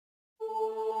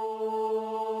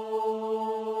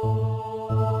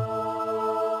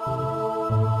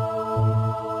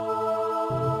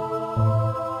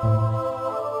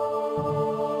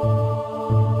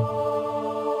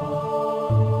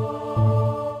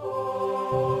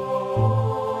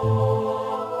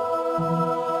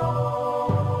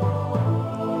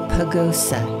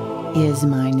Pagosa is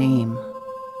my name.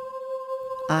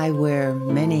 I wear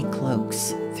many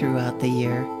cloaks throughout the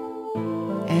year,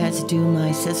 as do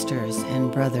my sisters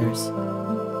and brothers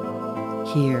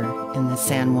here in the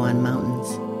San Juan Mountains.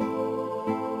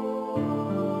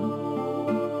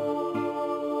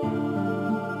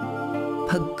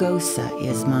 Pagosa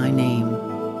is my name,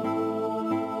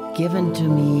 given to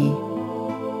me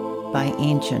by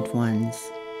ancient ones.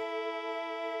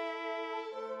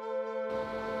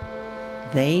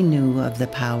 They knew of the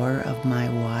power of my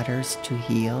waters to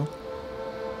heal,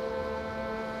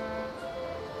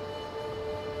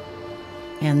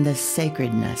 and the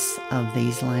sacredness of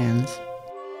these lands.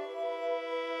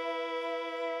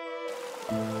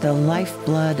 The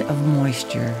lifeblood of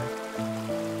moisture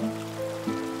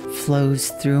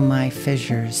flows through my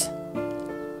fissures,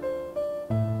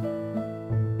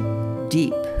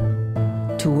 deep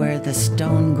to where the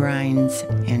stone grinds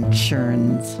and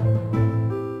churns,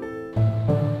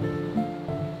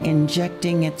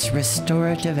 injecting its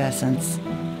restorative essence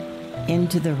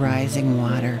into the rising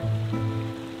water,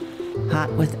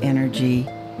 hot with energy,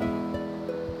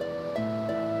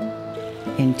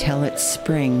 until it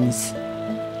springs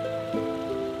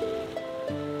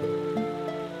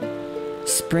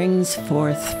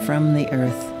forth from the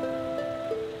earth,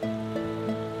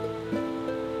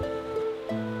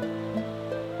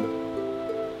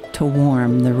 to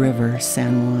warm the river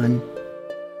San Juan.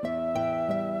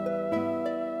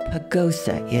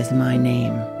 Pagosa is my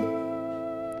name.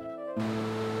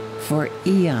 For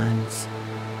eons,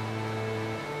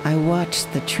 I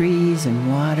watched the trees and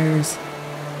waters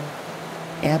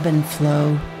ebb and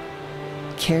flow,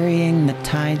 carrying the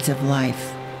tides of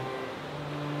life.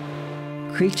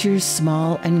 Creatures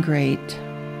small and great,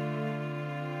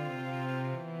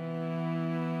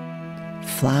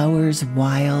 flowers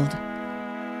wild,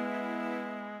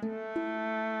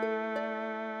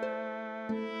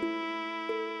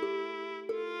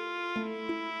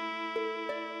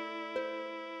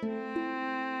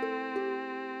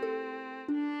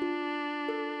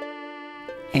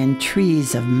 and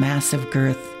trees of massive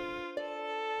girth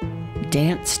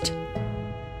danced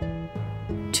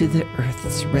to the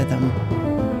earth's rhythm.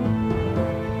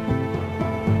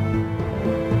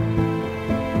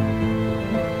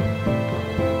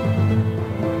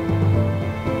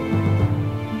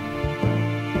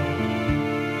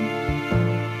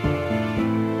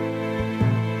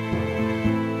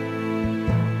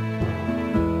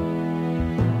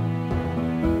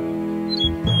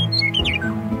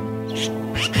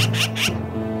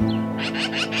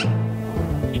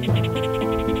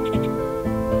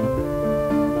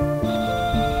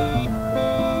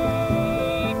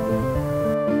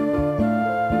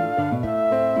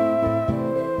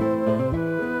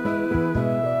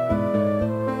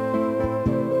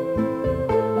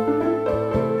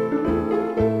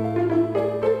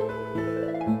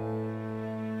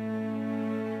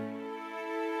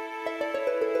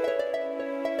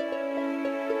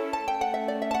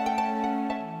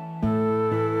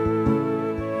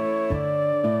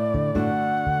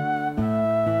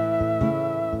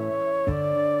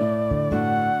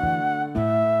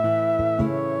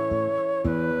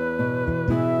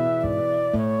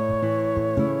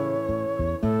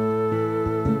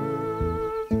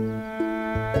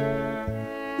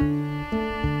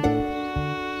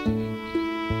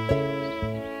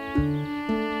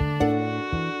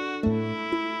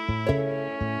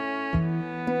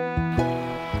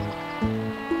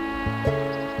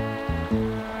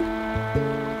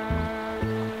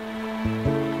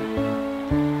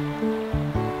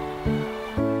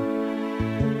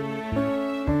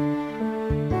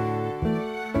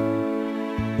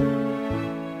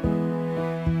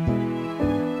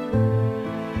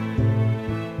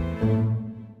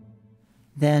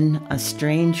 Then a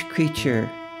strange creature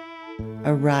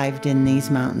arrived in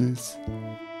these mountains.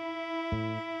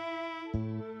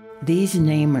 These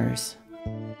namers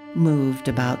moved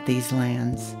about these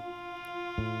lands.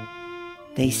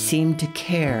 They seemed to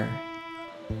care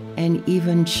and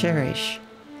even cherish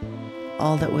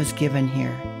all that was given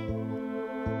here.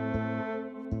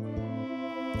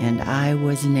 And I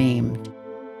was named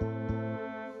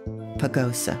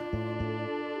Pagosa.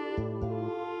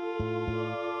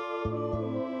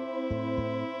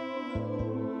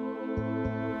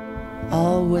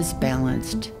 All was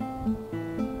balanced.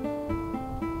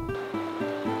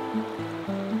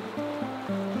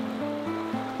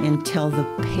 Until the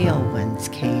pale ones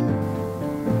came.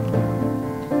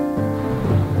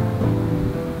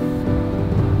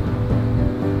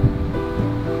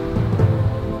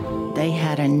 They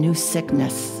had a new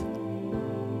sickness,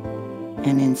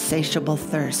 an insatiable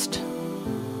thirst,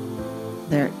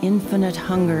 Their infinite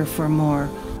hunger for more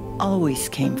always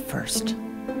came first.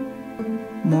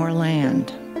 More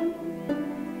land,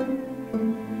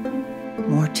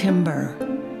 more timber,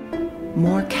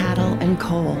 more cattle and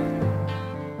coal,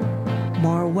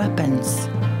 more weapons,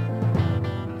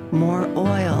 more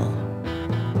oil,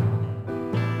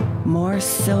 more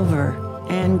silver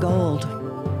and gold.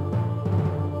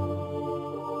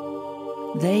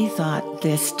 They thought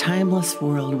this timeless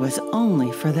world was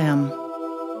only for them,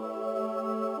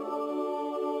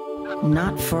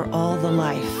 not for all the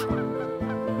life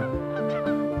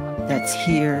that's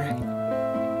here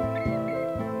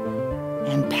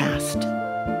and past.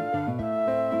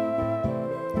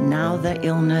 Now the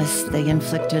illness they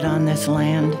inflicted on this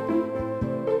land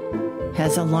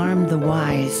has alarmed the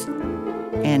wise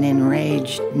and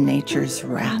enraged nature's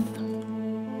wrath.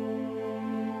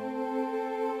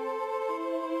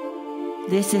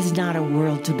 This is not a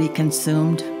world to be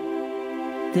consumed.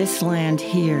 This land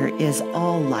here is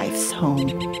all life's home.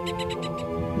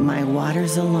 My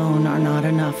waters alone are not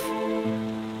enough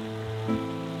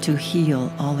to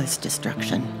heal all this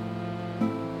destruction.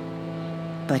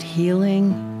 But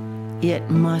healing, it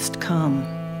must come.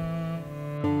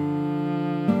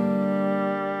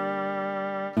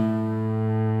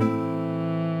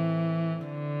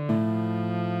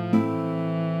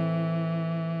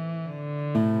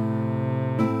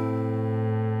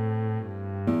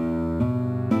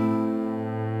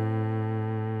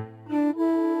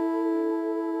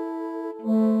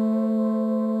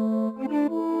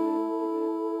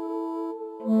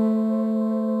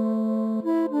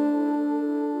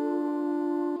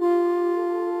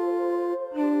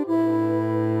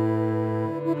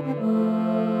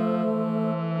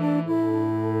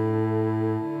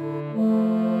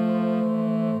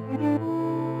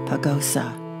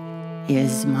 Pagosa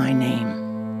is my name.